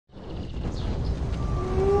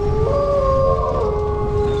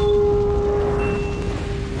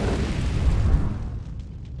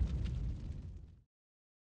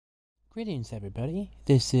Greetings, everybody.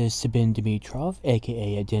 This is Sabin Dimitrov,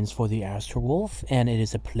 aka Adins for the Astrowolf, and it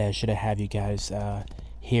is a pleasure to have you guys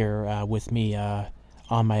here with me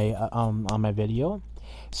on my video.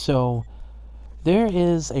 So there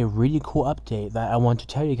is a really cool update that I want to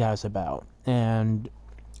tell you guys about, and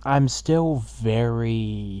I'm still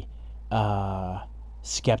very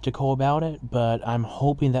skeptical about it, but I'm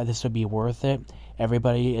hoping that this will be worth it.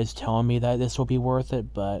 Everybody is telling me that this will be worth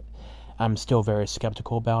it, but I'm still very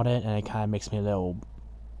skeptical about it, and it kind of makes me a little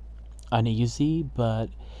uneasy,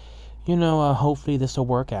 but, you know, hopefully this will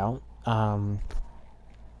work out.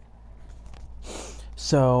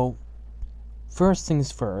 So, first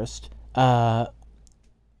things first, once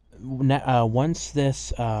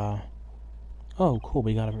this, oh, cool,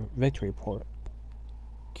 we got a victory report.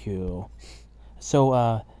 Cool.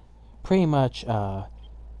 So, pretty much,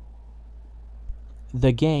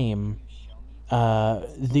 the game,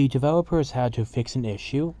 the developers had to fix an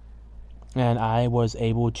issue, and I was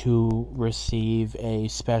able to receive a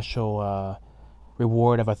special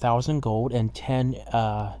reward of 1,000 gold and 10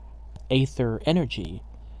 Aether energy,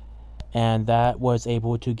 and that was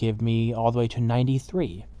able to give me all the way to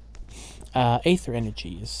 93 Aether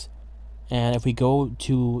energies. And if we go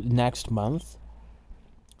to next month,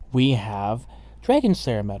 we have Dragon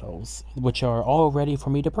Slayer medals, which are all ready for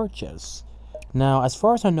me to purchase. Now, as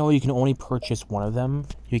far as I know, you can only purchase one of them.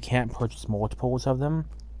 You can't purchase multiples of them.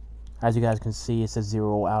 As you guys can see, it says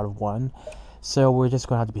 0 out of 1. So we're just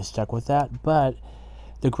going to have to be stuck with that. But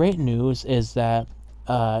the great news is that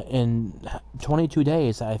in 22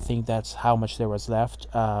 days, I think that's how much there was left,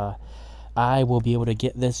 I will be able to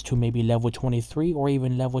get this to maybe level 23 or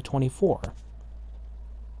even level 24.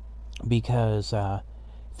 Because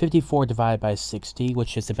 54 divided by 60,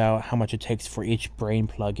 which is about how much it takes for each brain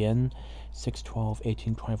plug-in. 6, 12,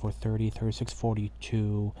 18, 24, 30, 36,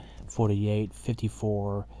 42, 48,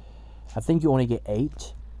 54. I think you only get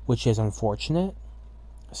 8, which is unfortunate.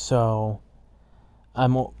 So,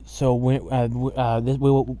 this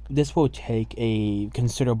will take a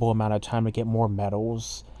considerable amount of time to get more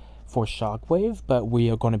medals for Shockwave, but we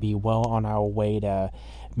are going to be well on our way to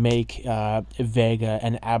make Vega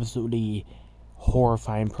an absolutely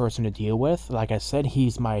horrifying person to deal with. Like I said,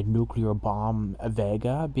 he's my nuclear bomb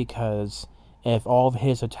Vega, because if all of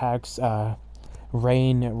his attacks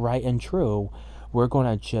rain right and true, we're going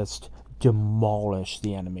to just demolish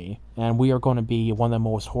the enemy, and we are going to be one of the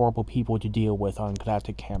most horrible people to deal with on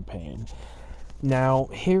Galactic Campaign. Now,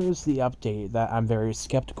 here's the update that I'm very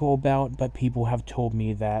skeptical about, but people have told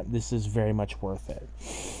me that this is very much worth it.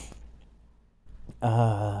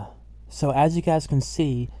 So as you guys can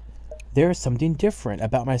see, there's something different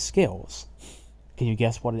about my skills. Can you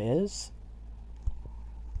guess what it is?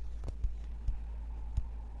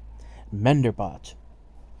 Menderbot.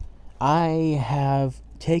 I have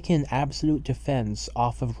taken Absolute Defense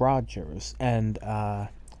off of Rogers and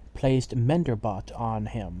placed Menderbot on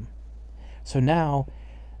him. So now,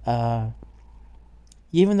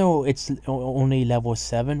 even though it's only level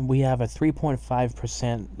 7, we have a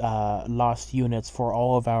 3.5% lost units for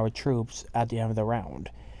all of our troops at the end of the round.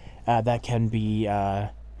 That can be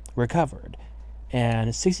recovered,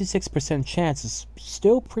 and 66% chance is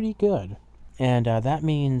still pretty good, and that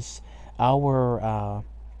means our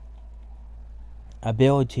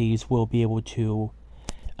abilities will be able to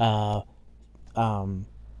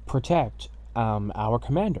protect our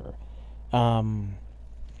commander, and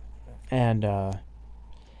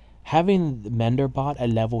having Menderbot at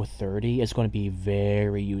level 30 is going to be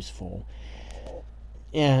very useful,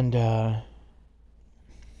 and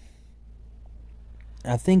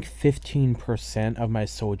I think 15% of my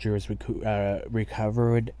soldiers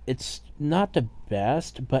recovered. It's not the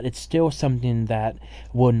best, but it's still something that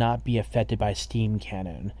will not be affected by Steam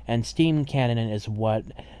Cannon. And Steam Cannon is what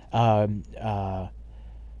can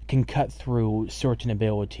cut through certain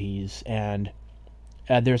abilities, and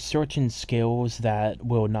there's certain skills that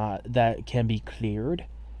can be cleared,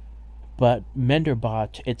 but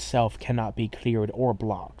Menderbot itself cannot be cleared or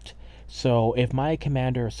blocked. So if my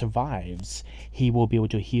commander survives, he will be able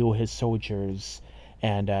to heal his soldiers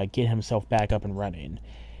and get himself back up and running.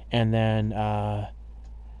 And then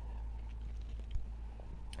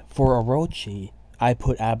for Orochi, I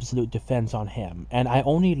put Absolute Defense on him, and I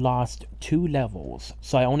only lost 2 levels,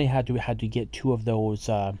 so I only had to get 2 of those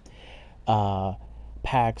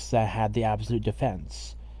packs that had the Absolute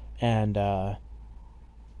Defense, and so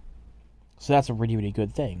that's a really, really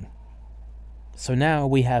good thing. So now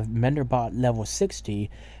we have Menderbot level 60,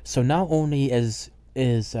 so not only is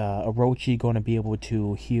Orochi going to be able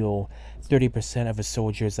to heal 30% of his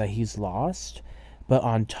soldiers that he's lost, but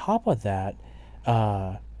on top of that,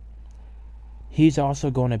 he's also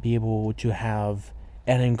going to be able to have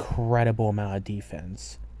an incredible amount of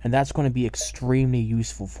defense. And that's going to be extremely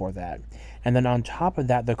useful for that. And then on top of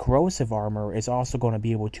that, the corrosive armor is also going to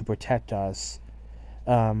be able to protect us.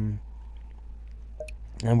 And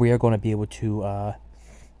we are going to be able to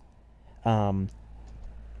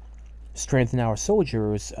strengthen our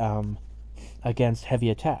soldiers against heavy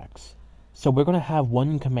attacks. So we're going to have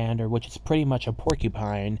one commander, which is pretty much a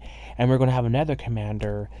porcupine, and we're going to have another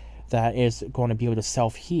commander that is going to be able to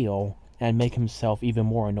self-heal and make himself even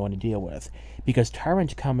more annoying to deal with. Because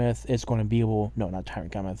Tyrant Cometh is going to be able... No, not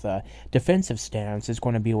Tyrant Cometh. Defensive Stance is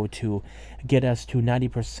going to be able to get us to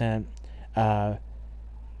 90%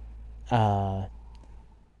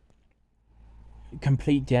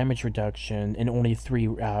 complete damage reduction in only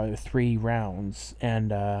three rounds.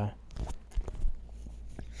 And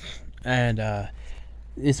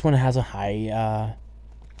this one has a high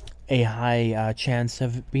chance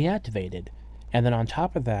of being activated. And then on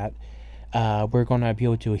top of that, we're going to be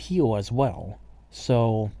able to heal as well.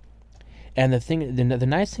 So, and the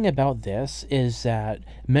nice thing about this is that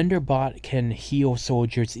Menderbot can heal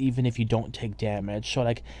soldiers even if you don't take damage. So,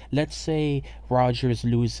 like, let's say Rogers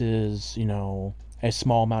loses, you know, a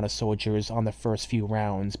small amount of soldiers on the first few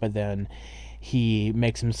rounds, but then he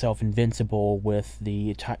makes himself invincible with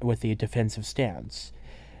the defensive stance.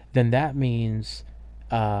 Then that means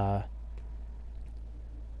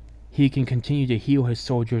he can continue to heal his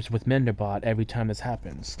soldiers with Menderbot every time this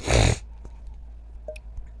happens.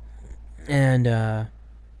 And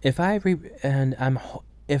if I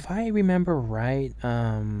remember right,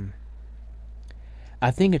 I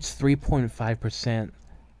think it's 3.5%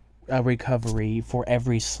 recovery for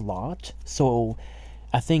every slot. So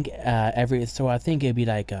I think it'd be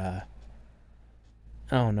like I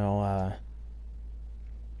don't know.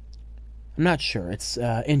 I'm not sure. It's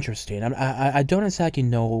interesting. I don't exactly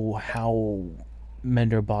know how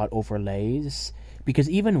Menderbot overlays, because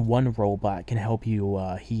even one robot can help you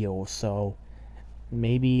heal. So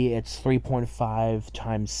maybe it's 3.5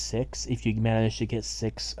 times 6 if you manage to get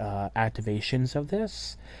 6 activations of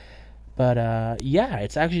this. But yeah,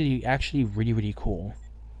 it's actually really cool.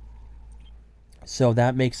 So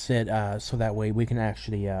that makes it so that way we can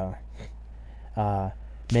actually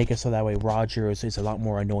make it so that way Rogers is a lot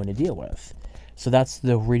more annoying to deal with. So that's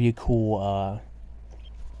the really cool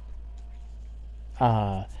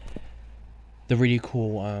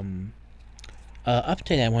update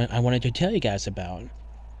I wanted to tell you guys about.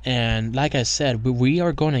 And like I said, we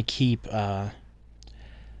are going to keep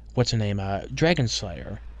what's her name, Dragon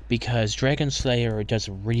Slayer, because Dragon Slayer does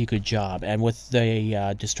a really good job, and with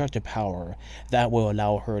the destructive power, that will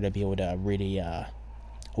allow her to be able to really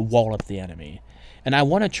wall up the enemy. And I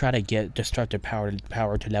want to try to get destructive power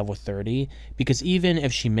to level 30, because even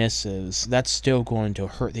if she misses, that's still going to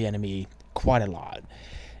hurt the enemy quite a lot.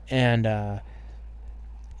 And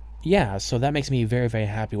yeah, so that makes me very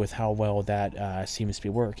happy with how well that seems to be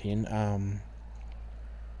working. I'm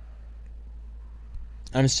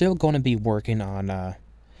still going to be working on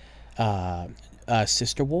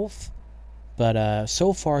Sister Wolf, but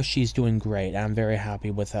so far she's doing great. I'm very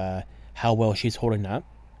happy with how well she's holding up.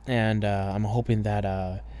 And I'm hoping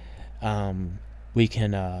that we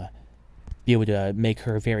can be able to make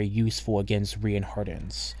her very useful against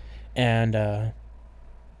Reinhardtens. And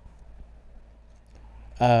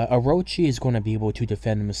Orochi is going to be able to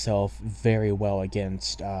defend himself very well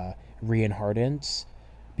against Reinhardtens,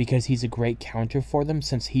 because he's a great counter for them,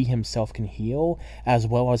 since he himself can heal, as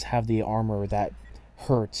well as have the armor that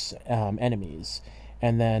hurts enemies.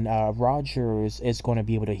 And then Rogers is going to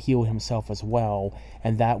be able to heal himself as well,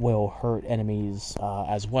 and that will hurt enemies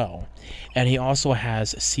as well. And he also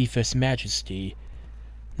has Cephas Majesty.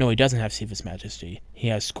 No, he doesn't have Cephas Majesty. He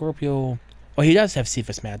has Scorpio. Oh, he does have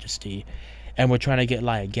Cephas Majesty. And we're trying to get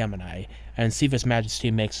Laia Gemini. And Cephas Majesty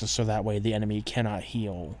makes it so that way the enemy cannot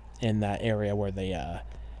heal in that area where they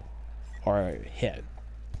are hit.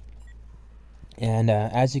 And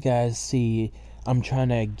as you guys see, I'm trying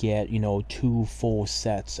to get, 2 full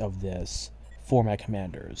sets of this for my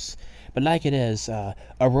commanders. But like it is,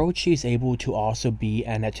 Orochi is able to also be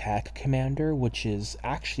an attack commander, which is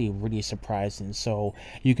actually really surprising. So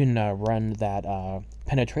you can run that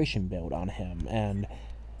penetration build on him. And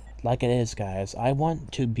like it is, guys, I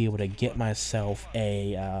want to be able to get myself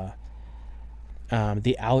a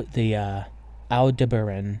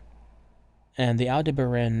Aldebaran. And the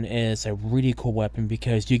Aldebaran is a really cool weapon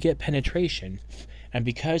because you get penetration. And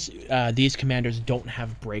because these commanders don't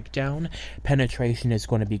have breakdown, penetration is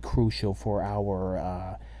going to be crucial for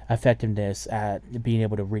our effectiveness at being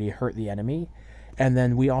able to really hurt the enemy. And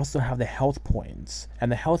then we also have the health points.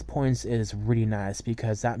 And the health points is really nice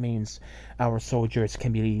because that means our soldiers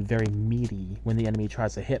can be very meaty when the enemy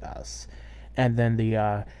tries to hit us. And then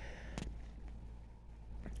the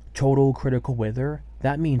total critical wither,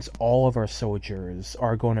 that means all of our soldiers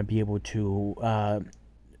are going to be able to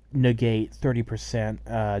negate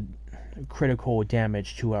 30% critical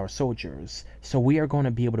damage to our soldiers. So we are going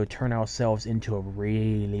to be able to turn ourselves into a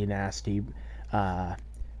really nasty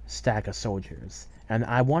stack of soldiers. And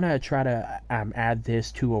I want to try to add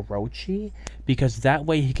this to Orochi, because that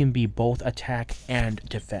way he can be both attack and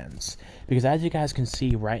defense. Because as you guys can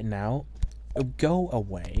see right now, go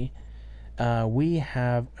away, we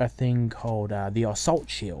have a thing called the Assault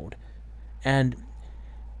Shield. And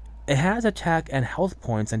it has attack and health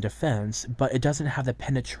points and defense, but it doesn't have the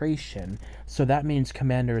penetration, so that means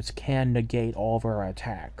commanders can negate all of our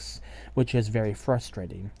attacks, which is very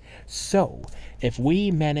frustrating. So, if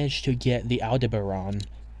we manage to get the Aldebaran,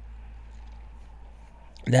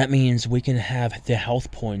 that means we can have the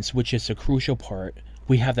health points, which is the crucial part.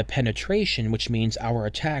 We have the penetration, which means our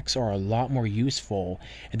attacks are a lot more useful,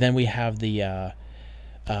 and then we have the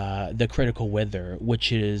critical wither,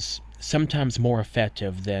 which is sometimes more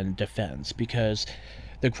effective than defense, because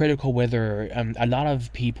the critical wither, a lot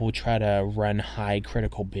of people try to run high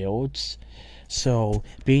critical builds, so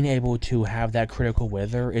being able to have that critical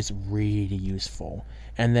wither is really useful.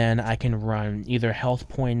 And then I can run either health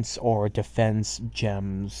points or defense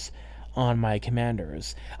gems on my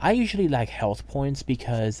commanders. I usually like health points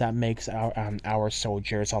because that makes our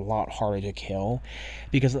soldiers a lot harder to kill,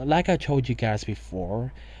 because like I told you guys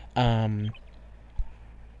before,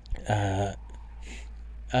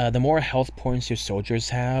 the more health points your soldiers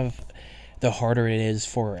have, the harder it is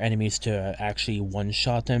for enemies to actually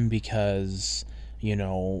one-shot them, because, you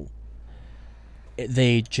know,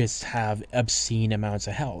 they just have obscene amounts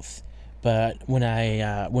of health. But when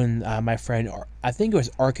my friend, I think it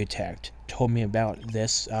was Architect, told me about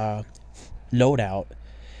this loadout,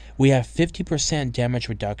 we have 50% damage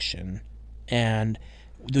reduction, and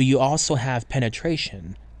you also have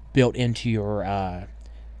penetration built into your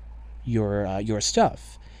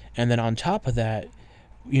stuff. And then on top of that,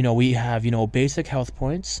 you know, we have, you know, basic health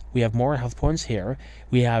points. We have more health points here.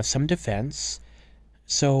 We have some defense.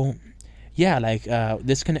 So, yeah, like,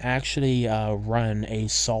 this can actually run a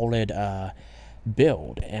solid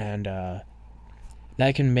build, and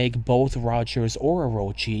that can make both Rogers or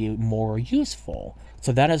Orochi more useful.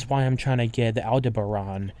 So that is why I'm trying to get the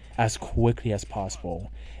Aldebaran as quickly as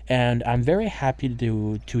possible. And I'm very happy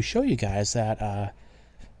to show you guys that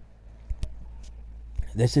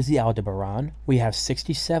this is the Aldebaran. We have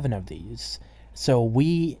 67 of these. So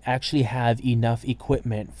we actually have enough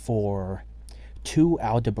equipment for 2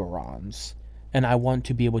 Aldebarans. And I want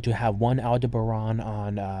to be able to have 1 Aldebaran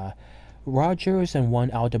on Rogers and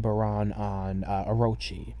 1 Aldebaran on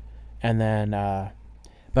Orochi. And then,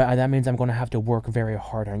 but that means I'm going to have to work very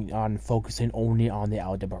hard on focusing only on the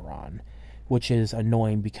Aldebaran, which is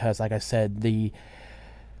annoying because, like I said,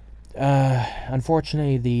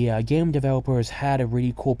 unfortunately, the game developers had a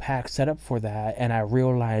really cool pack set up for that, and I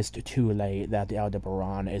realized too late that the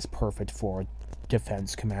Aldebaran is perfect for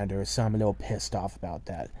defense commanders, so I'm a little pissed off about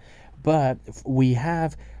that. But we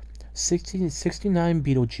have 69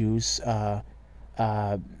 Beetlejuice,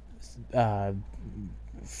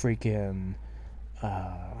 freaking,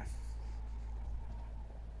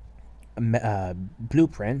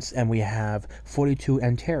 blueprints, and we have 42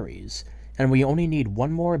 Antares. And we only need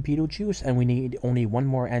 1 more Beetlejuice, and we need only 1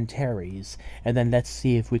 more Antares. And then let's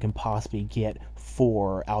see if we can possibly get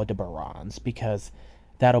 4 Aldebarans, because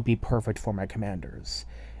that'll be perfect for my commanders.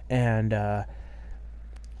 And,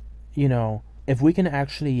 you know, if we can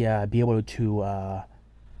actually be able to,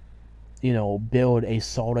 you know, build a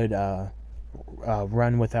solid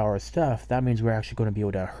run with our stuff, that means we're actually going to be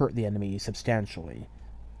able to hurt the enemy substantially.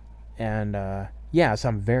 And, yeah, so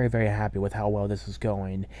I'm very, very happy with how well this is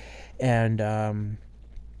going. And I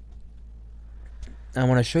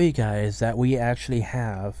want to show you guys that we actually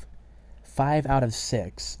have 5 out of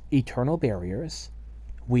 6 Eternal Barriers.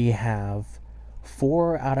 We have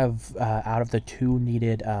 4 out of the 2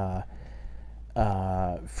 needed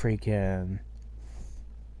freaking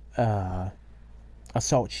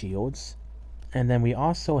Assault Shields. And then we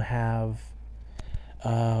also have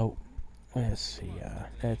let's see,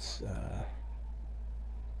 that's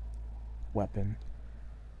weapon.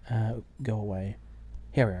 Go away.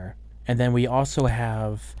 Here we are. And then we also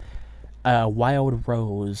have a Wild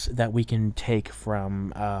Rose that we can take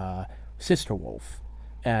from Sister Wolf.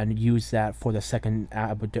 and use that for the second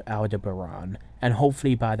Aldebaran. And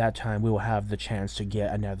hopefully by that time we will have the chance to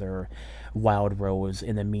get another Wild Rose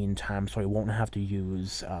in the meantime, so we won't have to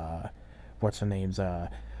use what's her name's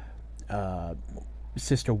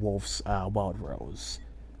Sister Wolf's Wild Rose.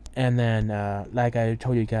 And then like I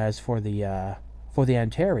told you guys, for the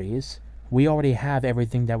Antares, we already have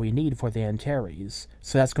everything that we need for the Antares,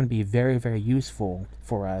 so that's going to be very, very useful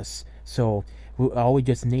for us. So all we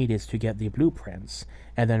just need is to get the blueprints,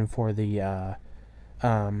 and then for the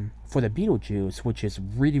Beetlejuice, which is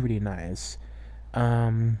really, really nice,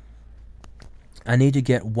 I need to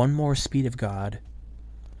get one more Speed of God,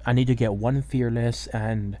 I need to get one Fearless,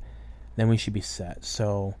 and then we should be set.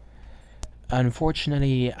 So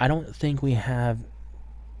unfortunately, I don't think we have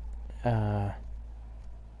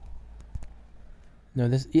no,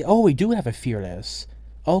 this... Oh, we do have a Fearless.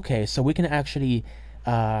 Okay, so we can actually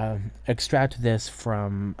extract this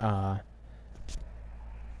from...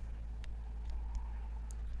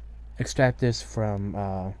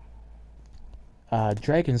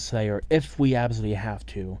 Dragon Slayer if we absolutely have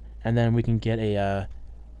to. And then we can get a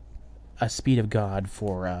Speed of God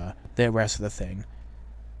for the rest of the thing.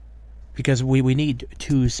 Because we need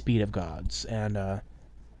 2 Speed of Gods. And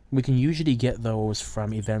we can usually get those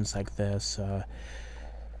from events like this.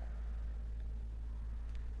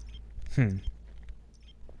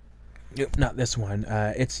 Not this one.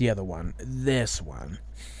 It's the other one. This one.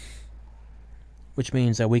 Which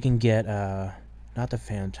means that we can get, not the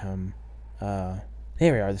Phantom. Here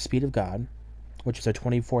we are, the Speed of God, which is a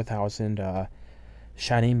 24,000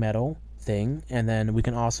 shiny metal thing. And then we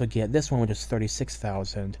can also get this one, which is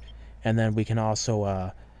 36,000. And then we can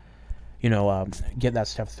also, get that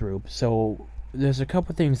stuff through. So there's a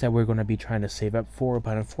couple things that we're going to be trying to save up for,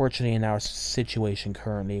 but unfortunately in our situation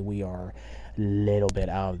currently, we are a little bit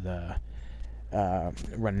out of the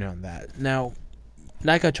running on that. Now,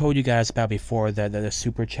 like I told you guys about before, the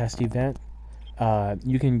super chest event,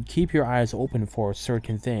 you can keep your eyes open for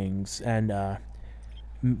certain things and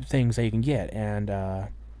things that you can get, and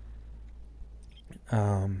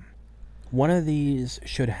one of these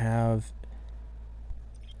should have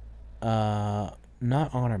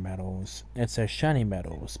not honor medals. It says shiny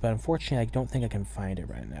medals, but unfortunately I don't think I can find it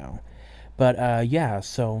right now. But yeah,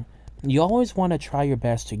 so you always want to try your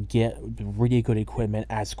best to get really good equipment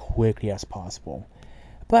as quickly as possible.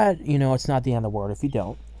 But, it's not the end of the world if you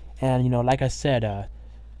don't. And, like I said,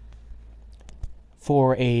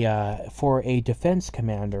 for a defense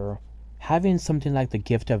commander, having something like the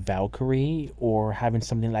Gift of Valkyrie or having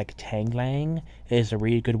something like Tanglang is a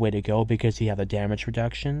really good way to go, because you have the damage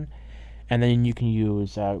reduction. And then you can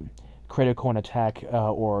use critical and attack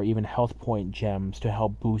or even health point gems to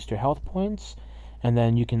help boost your health points. And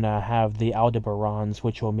then you can have the Aldebarans,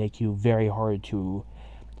 which will make you very hard to...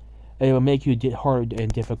 It will make you hard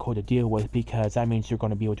and difficult to deal with, because that means you're going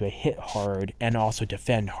to be able to hit hard and also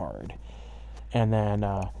defend hard. And then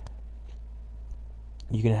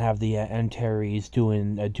you can have the Antares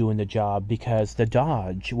doing the job, because the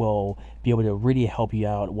dodge will be able to really help you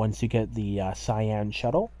out once you get the Cyan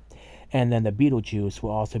Shuttle. And then the Beetlejuice will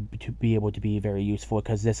also be able to be very useful,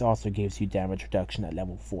 because this also gives you damage reduction at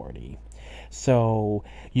level 40. So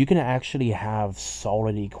you can actually have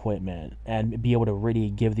solid equipment and be able to really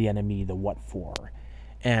give the enemy the what for.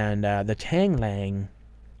 And the Tanglang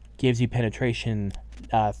gives you penetration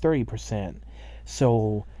 30%.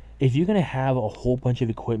 So if you're going to have a whole bunch of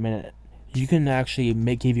equipment, you can actually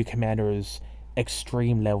give your commanders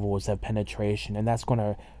extreme levels of penetration, and that's going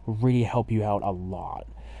to really help you out a lot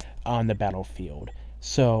on the battlefield.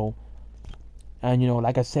 So, and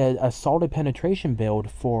like I said, a solid penetration build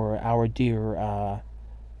for our dear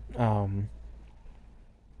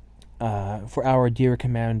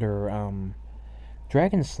commander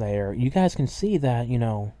Dragon Slayer, you guys can see that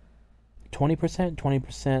 20%,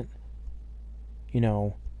 20%,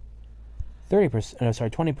 30%, no, sorry,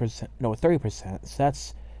 20%, no, 30%, so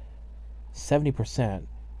that's 70%.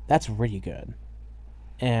 That's really good.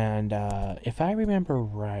 And if I remember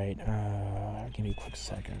right, give me a quick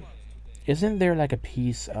second. Isn't there like a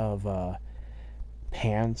piece of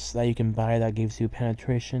pants that you can buy that gives you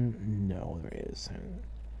penetration? No, there isn't.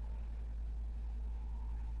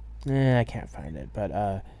 I can't find it.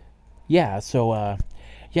 But yeah, so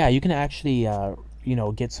yeah, you can actually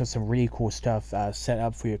get some really cool stuff set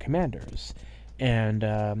up for your commanders. And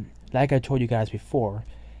like I told you guys before,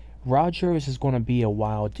 Rogers is going to be a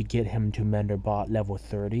while to get him to Menderbot level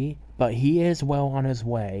 30, but he is well on his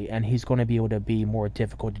way, and he's going to be able to be more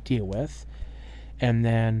difficult to deal with. And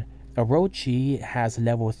then Orochi has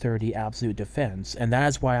level 30 absolute defense, and that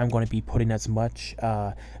is why I'm going to be putting as much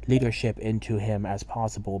leadership into him as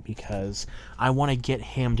possible, because I want to get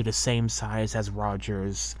him to the same size as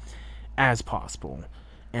Rogers as possible,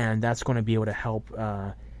 and that's going to be able to help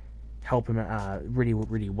him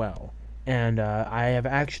really well. And I have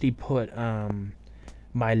actually put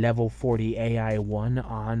my level 40 AI1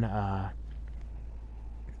 on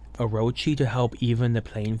Orochi to help even the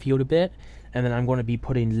playing field a bit, and then I'm going to be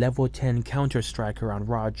putting level 10 Counter Striker on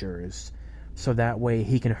Rogers, so that way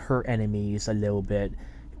he can hurt enemies a little bit,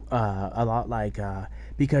 a lot like,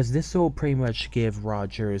 because this will pretty much give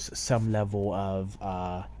Rogers some level of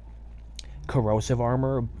corrosive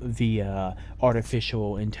armor via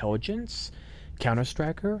artificial intelligence, Counter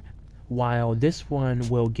Striker, while this one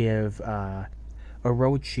will give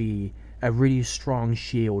Orochi a really strong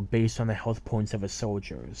shield based on the health points of his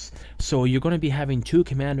soldiers. So you're going to be having two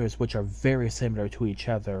commanders which are very similar to each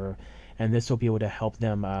other, and this will be able to help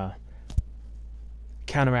them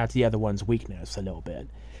counteract the other one's weakness a little bit.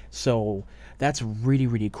 So that's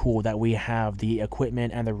really cool that we have the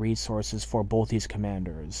equipment and the resources for both these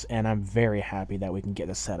commanders, and I'm very happy that we can get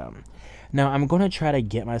this set up. Now I'm going to try to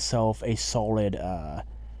get myself a solid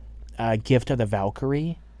Gift of the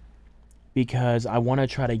Valkyrie, because I want to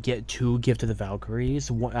try to get 2 Gift of the Valkyries,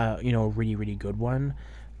 really good one,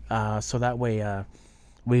 so that way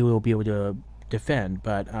we will be able to defend.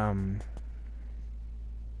 But as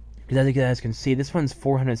you guys can see, this one's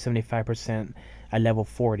 475% at level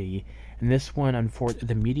 40, and this one,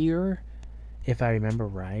 the Meteor, if I remember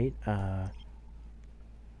right,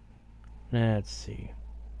 let's see.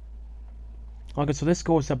 Okay, so this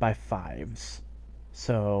goes up by 5s,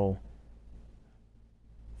 so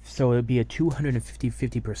it would be a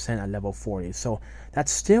 250% at level 40, so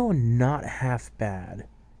that's still not half bad.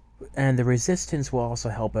 And the resistance will also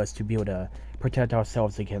help us to be able to protect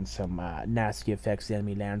ourselves against some nasty effects the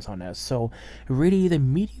enemy lands on us. So really, the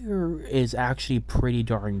Meteor is actually pretty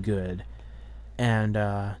darn good, and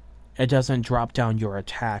it doesn't drop down your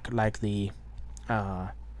attack like the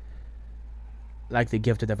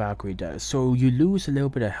Gift of the Valkyrie does. So you lose a little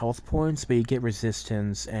bit of health points, but you get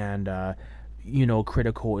resistance, and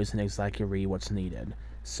critical isn't exactly what's needed.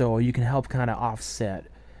 So you can help kind of offset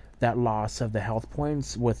that loss of the health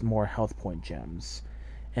points with more health point gems.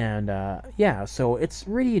 And yeah, so it's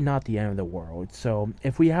really not the end of the world. So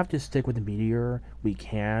if we have to stick with the Meteor, we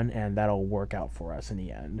can, and that'll work out for us in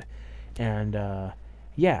the end. And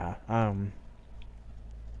yeah,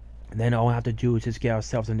 then all we have to do is just get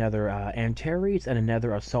ourselves another Antares and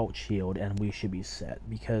another Assault Shield, and we should be set,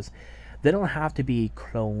 because they don't have to be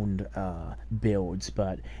cloned builds,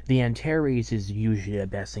 but the Antares is usually the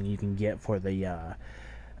best thing you can get for the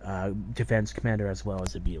defense commander as well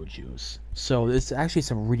as the Beetlejuice. So it's actually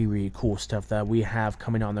some really cool stuff that we have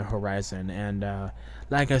coming on the horizon, and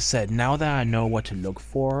like I said, now that I know what to look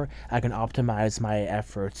for, I can optimize my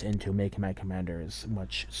efforts into making my commanders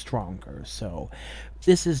much stronger. So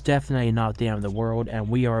this is definitely not the end of the world, and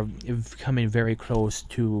we are coming very close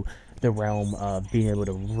to the realm of being able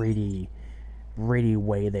to really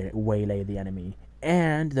waylay the enemy.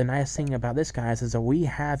 And the nice thing about this, guys, is that we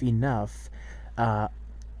have enough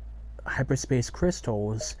hyperspace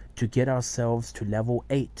crystals to get ourselves to level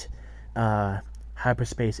 8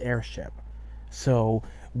 hyperspace airship. So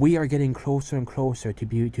we are getting closer and closer to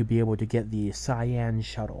be able to get the Cyan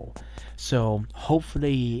shuttle. So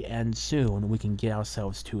hopefully and soon we can get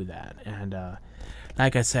ourselves to that. And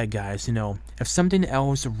like I said, guys, if something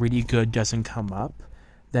else really good doesn't come up,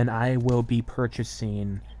 then I will be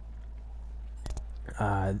purchasing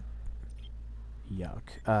I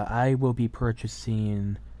will be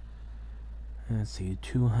purchasing, let's see,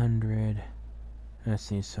 200, let's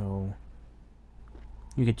see, so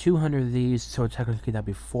you get 200 of these, so technically that'd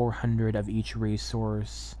be 400 of each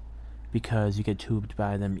resource, because you get 2 to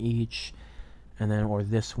buy them each. And then, or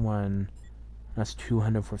this one, that's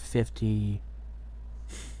 200 for 50.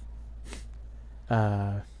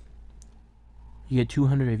 You get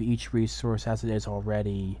 200 of each resource as it is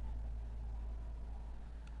already.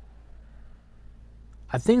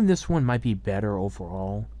 I think this one might be better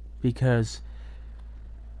overall, because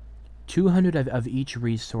 200 of each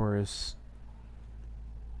resource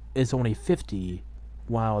is only 50,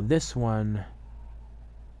 while this one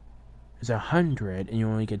is 100 and you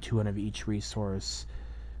only get 200 of each resource.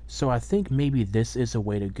 So I think maybe this is a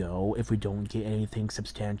way to go if we don't get anything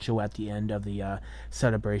substantial at the end of the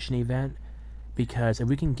celebration event, because if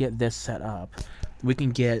we can get this set up, we can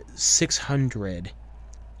get 600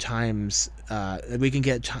 times, we can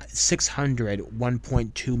get 600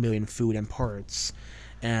 1.2 million food and parts,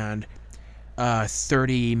 and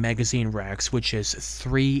 30 magazine racks, which is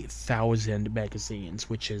 3,000 magazines,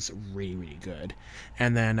 which is really, really good.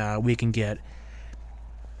 And then we can get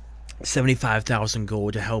 75,000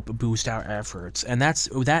 gold to help boost our efforts, and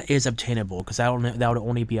that is obtainable, because that would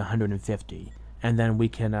only be 150, and then we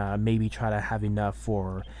can maybe try to have enough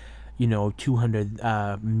for,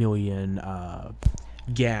 200 million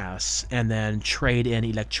gas, and then trade in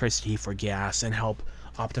electricity for gas and help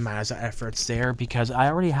optimize our efforts there, because I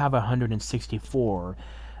already have 164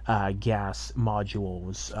 gas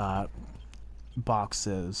modules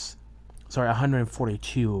boxes, sorry,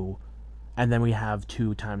 142, and then we have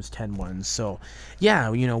 2 times 10 ones. So yeah,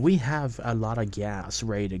 we have a lot of gas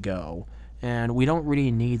ready to go, and we don't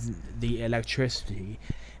really need the electricity,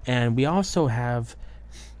 and we also have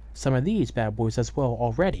some of these bad boys as well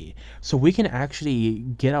already, so we can actually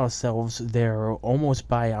get ourselves there almost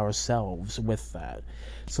by ourselves with that.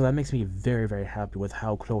 So that makes me very, very happy with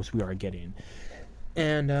how close we are getting.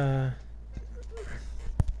 And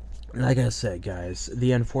like I said, guys,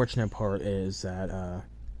 the unfortunate part is that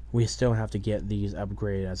we still have to get these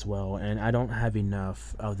upgraded as well, and I don't have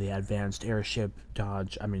enough of the advanced airship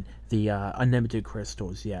dodge, the unlimited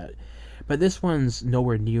crystals yet. But this one's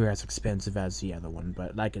nowhere near as expensive as the other one,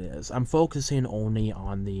 but like it is. I'm focusing only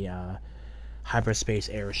on the hyperspace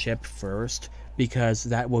airship first, because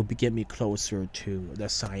that will get me closer to the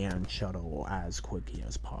Cyan shuttle as quickly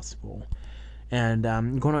as possible. And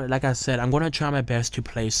like I said, I'm gonna try my best to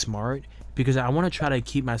play smart, because I want to try to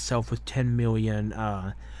keep myself with 10 million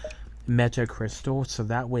meta crystals, so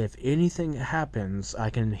that way if anything happens, I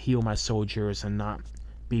can heal my soldiers and not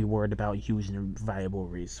be worried about using valuable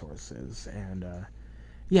resources. And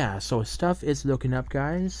yeah, so stuff is looking up,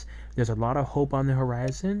 guys. There's a lot of hope on the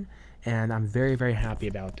horizon, and I'm very, very happy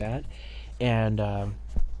about that. And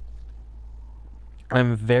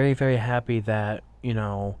I'm very, very happy that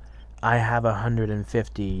I have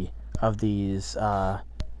 150 of these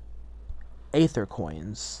Aether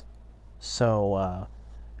coins. So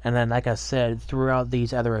and then, like I said, throughout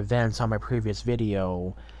these other events on my previous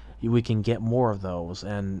video, we can get more of those.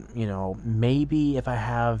 And maybe if I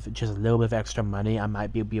have just a little bit of extra money, I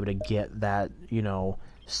might be able to get that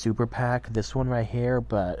super pack, this one right here.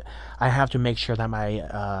 But I have to make sure that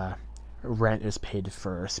my rent is paid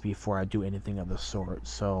first before I do anything of the sort.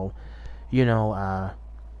 So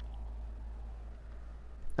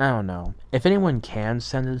I don't know. If anyone can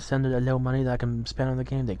send a little money that I can spend on the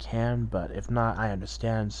game, they can, but if not, I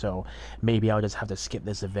understand. So maybe I'll just have to skip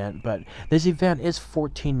this event. But this event is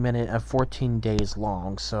 14 days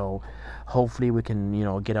long, so hopefully we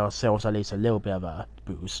can, get ourselves at least a little bit of a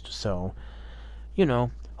boost. So,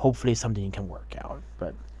 hopefully something can work out.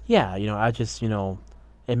 But yeah, I just,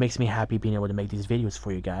 it makes me happy being able to make these videos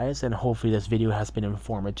for you guys, and hopefully this video has been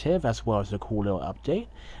informative as well as a cool little update,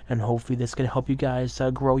 and hopefully this can help you guys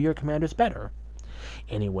grow your commanders better.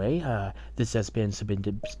 Anyway, this has been Sabin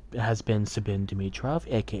Dimitrov,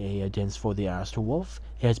 aka Dins for the Astrowolf.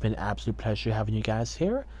 It has been an absolute pleasure having you guys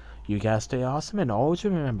here. You guys stay awesome, and always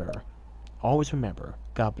remember,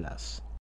 God bless.